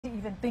To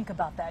even think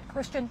about that.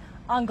 Christian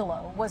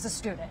Angelo was a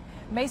student.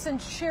 Mason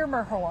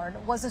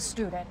Schirmerhorn was a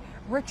student.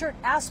 Richard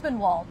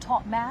Aspinwall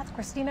taught math.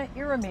 Christina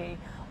Irami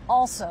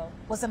also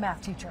was a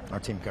math teacher.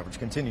 Our team coverage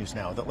continues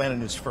now with Atlanta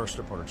News First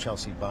reporter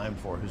Chelsea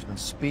Bimeford, who's been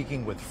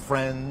speaking with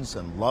friends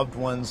and loved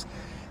ones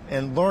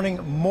and learning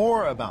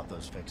more about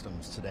those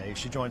victims today.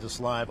 She joins us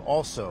live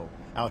also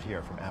out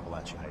here from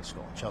Apalachee High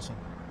School. Chelsea?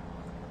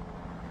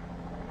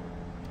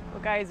 Well,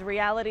 guys,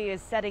 reality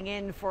is setting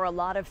in for a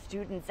lot of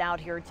students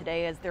out here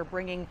today as they're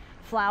bringing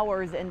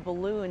flowers and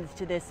balloons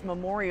to this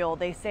memorial.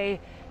 They say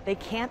they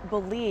can't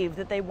believe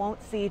that they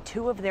won't see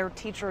two of their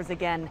teachers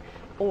again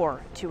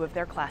or two of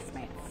their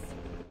classmates.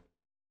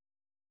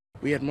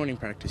 We had morning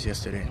practice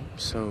yesterday,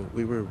 so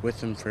we were with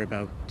them for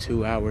about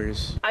 2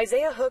 hours.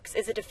 Isaiah Hooks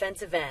is a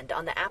defensive end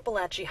on the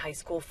Apalachee High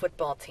School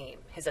football team.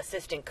 His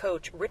assistant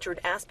coach,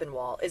 Richard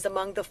Aspinwall, is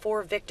among the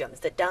 4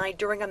 victims that died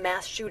during a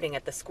mass shooting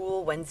at the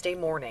school Wednesday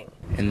morning.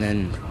 And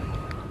then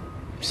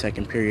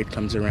second period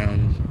comes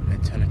around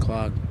at 10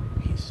 o'clock,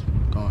 he's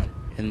gone.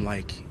 And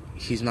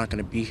he's not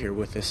going to be here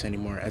with us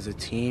anymore. As a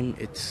team,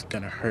 it's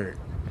going to hurt.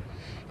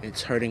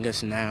 It's hurting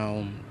us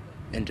now,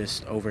 and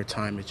just over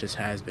time, it just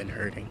has been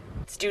hurting.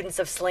 Students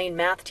of slain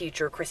math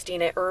teacher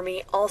Christina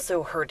Irami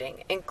also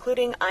hurting,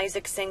 including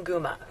Isaac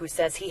Sanguma, who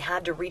says he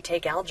had to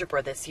retake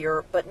algebra this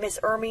year, but Miss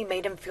Irami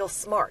made him feel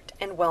smart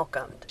and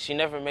welcomed. She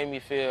never made me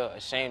feel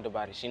ashamed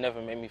about it. She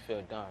never made me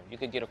feel dumb. You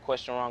could get a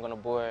question wrong on the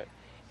board,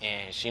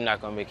 and she's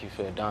not going to make you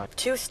feel dumb.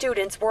 2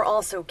 students were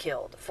also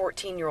killed.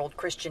 14-year-old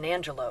Christian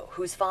Angelo,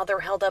 whose father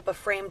held up a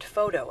framed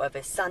photo of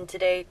his son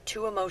today,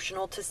 too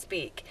emotional to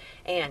speak,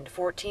 and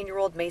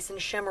 14-year-old Mason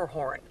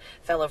Schirmerhorn.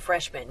 Fellow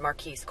freshman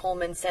Marquise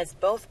Coleman says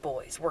both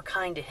boys were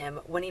kind to him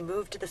when he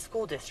moved to the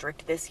school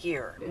district this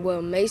year.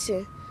 Well,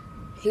 Mason,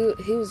 he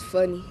was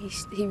funny.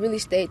 He really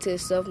stayed to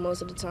himself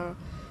most of the time.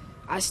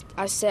 I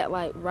sat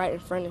right in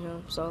front of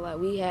him, so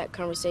we had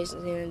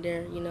conversations here and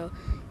there. You know,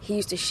 he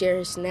used to share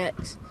his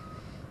snacks.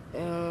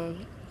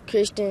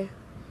 Christian,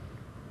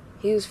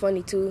 he was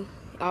funny too.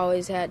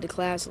 Always had the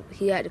class.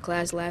 He had the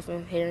class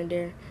laughing here and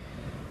there.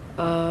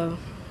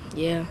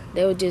 Yeah,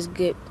 they were just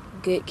good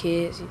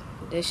kids.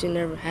 That should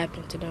never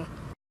happen to them.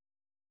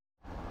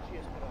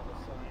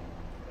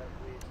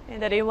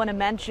 And I do want to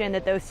mention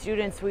that those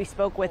students we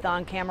spoke with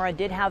on camera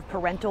did have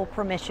parental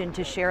permission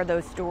to share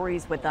those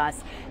stories with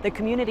us. The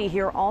community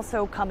here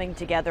also coming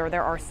together.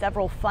 There are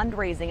several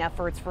fundraising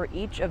efforts for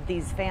each of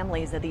these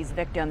families of these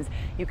victims.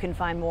 You can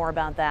find more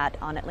about that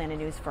on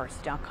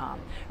AtlantaNewsFirst.com.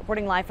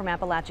 Reporting live from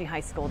Apalachee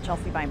High School,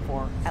 Chelsea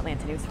Bimeford,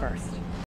 Atlanta News First.